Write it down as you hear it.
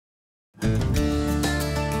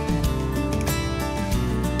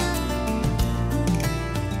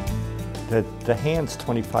The Hands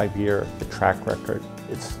 25-year track record,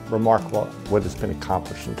 it's remarkable what has been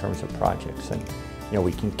accomplished in terms of projects. And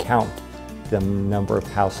we can count the number of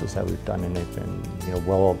houses that we've done, and they've been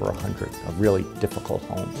well over 100 of really difficult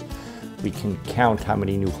homes. We can count how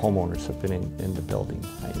many new homeowners have been in the building,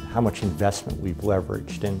 and how much investment we've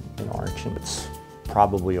leveraged in Orange, and it's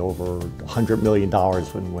probably over $100 million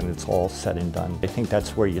when it's all said and done. I think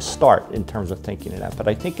that's where you start in terms of thinking of that, but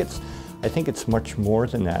I think it's much more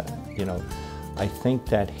than that. I think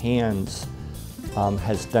that Hands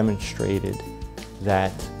has demonstrated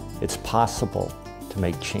that it's possible to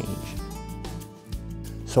make change.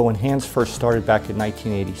 So when Hands first started back in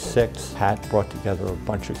 1986, Pat brought together a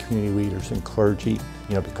bunch of community leaders and clergy,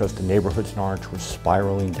 because the neighborhoods in Orange were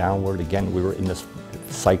spiraling downward. Again, we were in this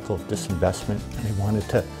cycle of disinvestment, and they wanted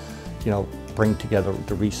to, bring together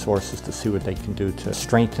the resources to see what they can do to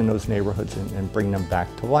strengthen those neighborhoods and bring them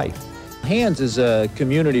back to life. Hands is a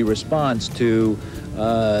community response to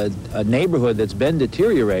a neighborhood that's been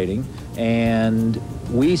deteriorating, and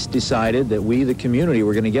we decided that we, the community,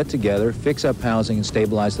 were going to get together, fix up housing, and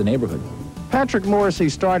stabilize the neighborhood. Patrick Morrissey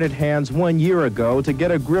started Hands 1 year ago to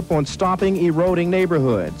get a grip on stopping eroding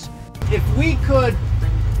neighborhoods. If we could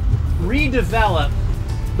redevelop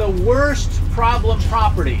the worst problem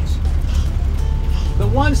properties, the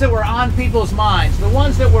ones that were on people's minds, the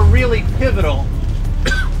ones that were really pivotal,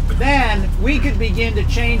 then we could begin to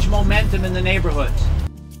change momentum in the neighborhoods.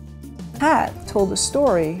 Pat told a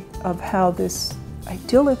story of how this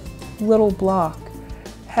idyllic little block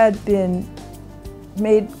had been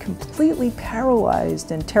made completely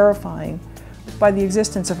paralyzed and terrifying by the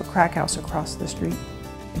existence of a crack house across the street.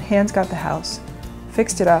 And Hands got the house,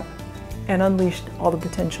 fixed it up, and unleashed all the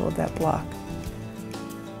potential of that block.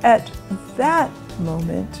 At that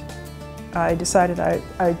moment, I decided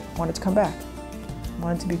I wanted to come back. I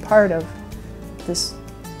wanted to be part of this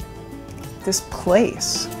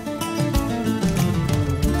place.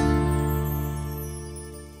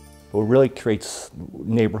 What really creates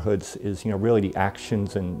neighborhoods is, really the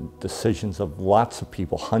actions and decisions of lots of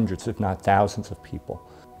people, hundreds if not thousands of people.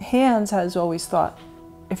 Hands has always thought,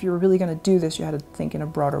 if you were really going to do this, you had to think in a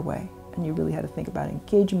broader way, and you really had to think about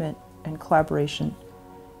engagement and collaboration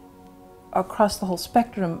across the whole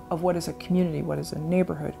spectrum of what is a community, what is a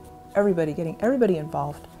neighborhood, getting everybody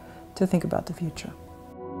involved to think about the future.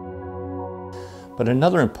 But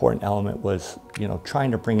another important element was,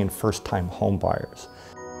 trying to bring in first-time home buyers.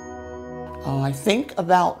 I think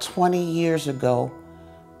about 20 years ago,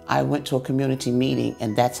 I went to a community meeting,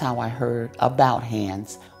 and that's how I heard about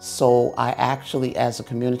Hands. So I actually, as a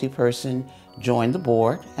community person, joined the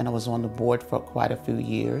board, and I was on the board for quite a few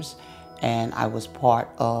years, and I was part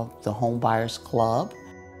of the Home Buyers Club.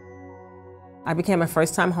 I became a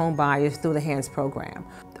first-time home buyer through the Hands program.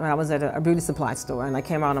 When I was at a beauty supply store, and I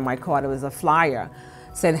came out on my card, it was a flyer,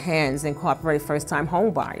 said Hands Incorporated First-Time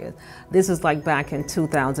Home Buyers. This was like back in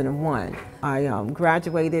 2001. I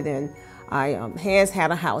graduated, and Hands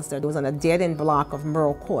had a house there. It was on a dead-end block of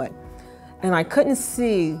Merle Court. And I couldn't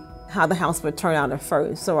see how the house would turn out at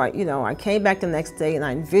first. So I came back the next day, and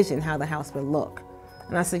I envisioned how the house would look.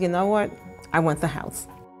 And I said, you know what? I want the house.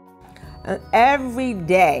 And every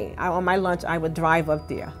day on my lunch, I would drive up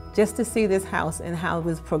there just to see this house and how it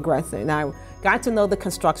was progressing. And I got to know the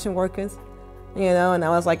construction workers, and I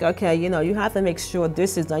was like, okay, you have to make sure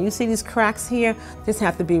this is done. You see these cracks here? This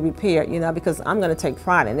have to be repaired, because I'm going to take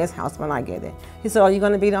pride in this house when I get it. He said, are you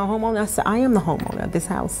going to be the homeowner? I said, I am the homeowner of this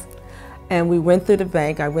house. And we went through the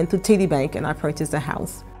bank. I went through TD Bank, and I purchased a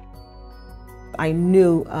house. I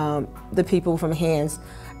knew the people from Hands,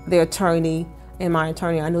 their attorney and my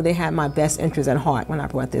attorney, I knew they had my best interest at heart when I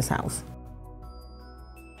bought this house.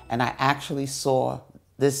 And I actually saw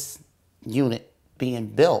this unit being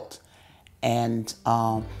built, and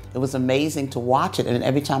it was amazing to watch it. And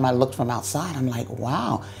every time I looked from outside, I'm like,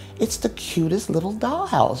 wow, it's the cutest little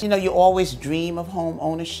dollhouse. You always dream of home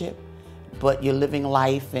ownership, but you're living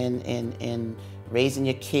life and raising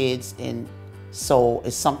your kids, and so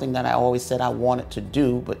it's something that I always said I wanted to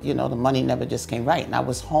do, but the money never just came right. And I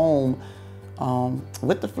was home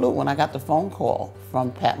with the flu when I got the phone call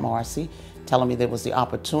from Pat Morrissey telling me there was the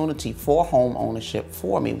opportunity for home ownership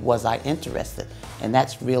for me. Was I interested? And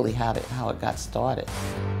that's really how it got started.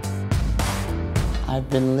 I've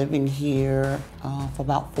been living here for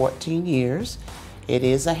about 14 years. It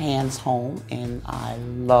is a Hands home, and I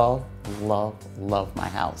love, love, love my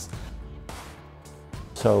house.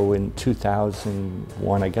 So in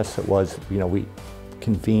 2001, I guess it was, we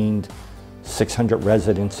convened 600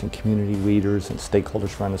 residents and community leaders and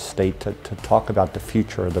stakeholders around the state to talk about the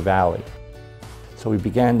future of the Valley. So we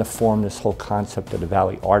began to form this whole concept of the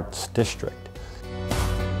Valley Arts District.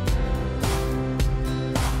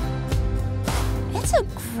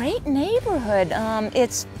 neighborhood.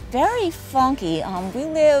 It's very funky. We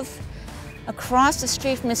live across the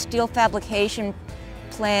street from a steel fabrication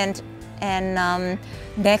plant and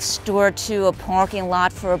next door to a parking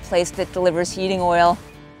lot for a place that delivers heating oil.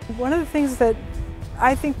 One of the things that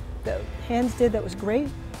I think that Hands did that was great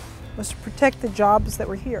was to protect the jobs that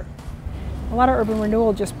were here. A lot of urban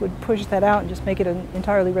renewal just would push that out and just make it an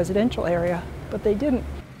entirely residential area, but they didn't.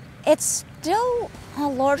 It's still a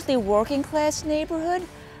largely working class neighborhood,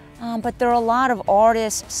 but there are a lot of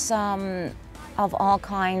artists of all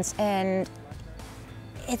kinds, and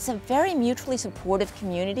it's a very mutually supportive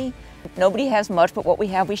community. Nobody has much, but what we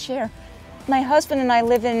have we share. My husband and I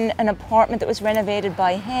live in an apartment that was renovated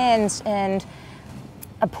by Hands, and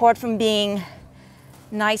apart from being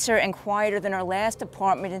nicer and quieter than our last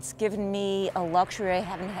apartment, it's given me a luxury I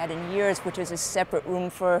haven't had in years, which is a separate room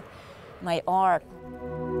for my art.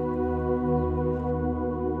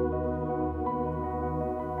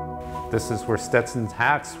 This is where Stetson's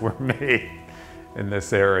hats were made in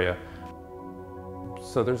this area.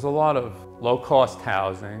 So there's a lot of low-cost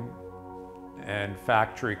housing and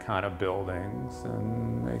factory kind of buildings,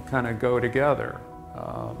 and they kind of go together.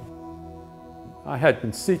 I had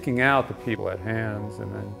been seeking out the people at Hands,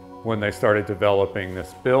 and then when they started developing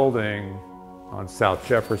this building on South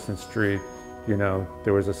Jefferson Street, you know,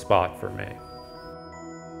 there was a spot for me.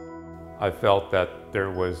 I felt that there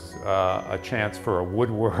was a chance for a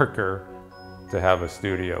woodworker to have a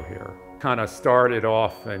studio here. Kind of started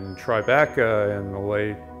off in Tribeca in the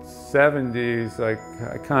late 70s.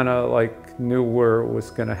 I kind of like knew where it was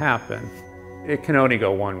going to happen. It can only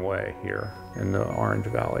go one way here in the Orange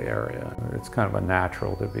Valley area. It's kind of a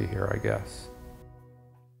natural to be here, I guess.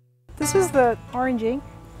 This is the Orange Ink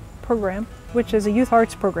program, which is a youth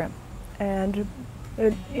arts program. And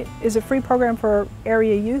it is a free program for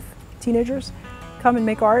area youth, teenagers. Come and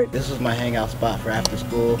make art. This was my hangout spot for after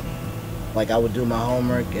school. Like, I would do my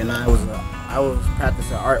homework, and I was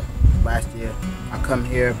practicing art last year. I come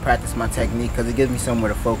here, practice my technique, because it gives me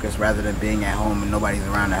somewhere to focus rather than being at home and nobody's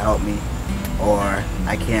around to help me, or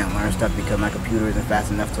I can't learn stuff because my computer isn't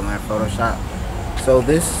fast enough to learn Photoshop. So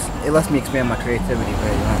it lets me expand my creativity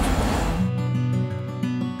very much.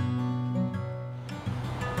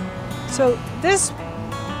 So this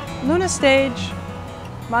Luna Stage,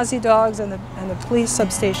 Mozzie Dogs, and the police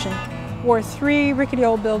substation were three rickety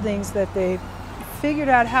old buildings that they figured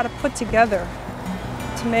out how to put together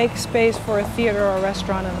to make space for a theater or a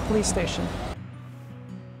restaurant and a police station.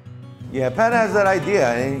 Yeah, Pat has that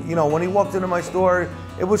idea, and you know, when he walked into my store,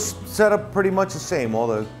 it was set up pretty much the same, all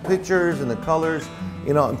the pictures and the colors,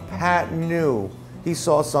 you know, and Pat knew he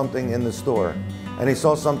saw something in the store, and he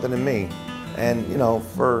saw something in me. And you know,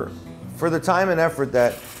 for the time and effort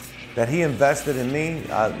that he invested in me,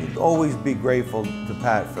 I'd always be grateful to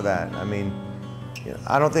Pat for that. I mean, you know,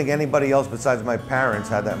 I don't think anybody else besides my parents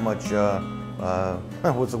had that much,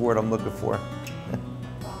 what's the word I'm looking for?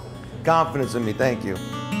 Confidence in me, thank you.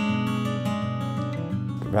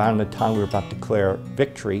 Around the time we were about to declare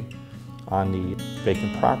victory on the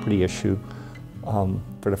vacant property issue,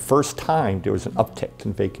 for the first time there was an uptick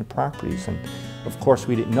in vacant properties. And of course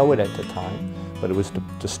we didn't know it at the time, but it was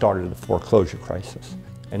the start of the foreclosure crisis.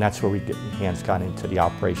 And that's where Hands got into the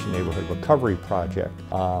Operation Neighborhood Recovery Project.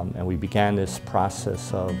 And we began this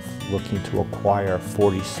process of looking to acquire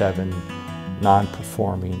 47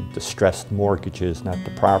 non-performing, distressed mortgages, not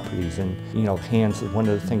the properties. And you know, Hands, one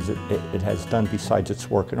of the things that it has done besides its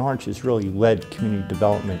work in Orange is really led community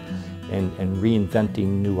development and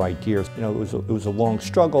reinventing new ideas. You know, it was a long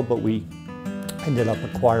struggle, but we ended up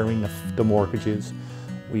acquiring the mortgages.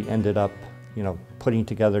 We ended up, you know, putting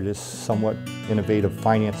together this somewhat innovative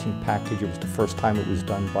financing package. It was the first time it was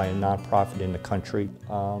done by a nonprofit in the country.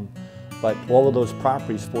 But all of those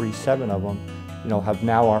properties, 47 of them, you know,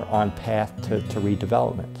 now are on path to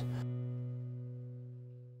redevelopment.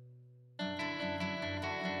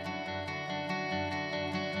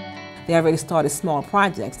 They already started small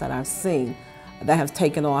projects that I've seen that have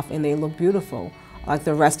taken off, and they look beautiful, like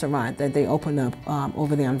the restaurant that they opened up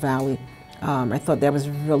over there in Valley. I thought that was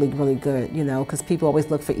really, really good, you know, because people always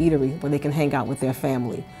look for eatery where they can hang out with their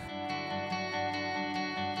family.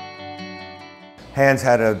 Hands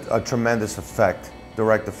had a tremendous effect,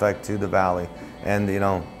 direct effect to the Valley. And you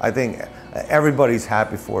know, I think everybody's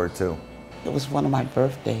happy for it too. It was one of my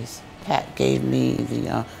birthdays. Pat gave me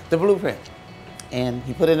the blueprint, and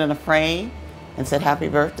he put it in a frame and said happy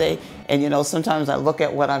birthday. And you know, sometimes I look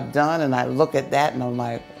at what I've done and I look at that and I'm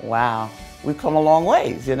like, wow, we've come a long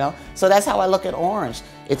ways, you know? So that's how I look at Orange.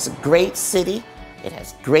 It's a great city, it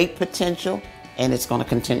has great potential, and it's going to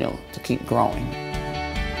continue to keep growing.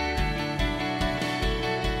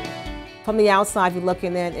 From the outside, you're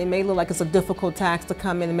looking at it may look like it's a difficult task to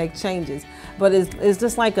come in and make changes, but it's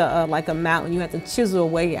just like a mountain. You have to chisel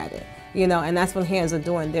away at it, you know, and that's what hands are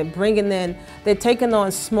doing. They're taking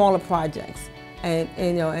on smaller projects, and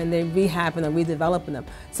you know, and they're rehabbing and redeveloping them.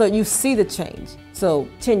 So you see the change. So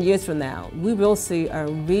 10 years from now, we will see a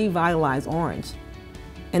revitalized Orange,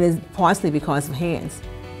 and it's partially because of hands.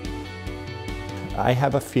 I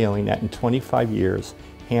have a feeling that in 25 years,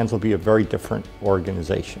 Hands will be a very different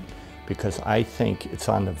organization, because I think it's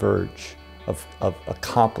on the verge of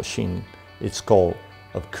accomplishing its goal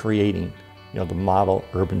of creating, you know, the model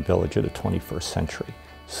urban village of the 21st century.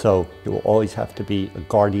 So it will always have to be a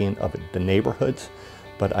guardian of the neighborhoods,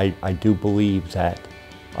 but I do believe that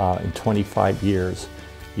in 25 years,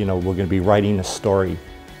 you know, we're going to be writing a story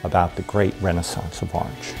about the great renaissance of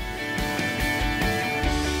Orange.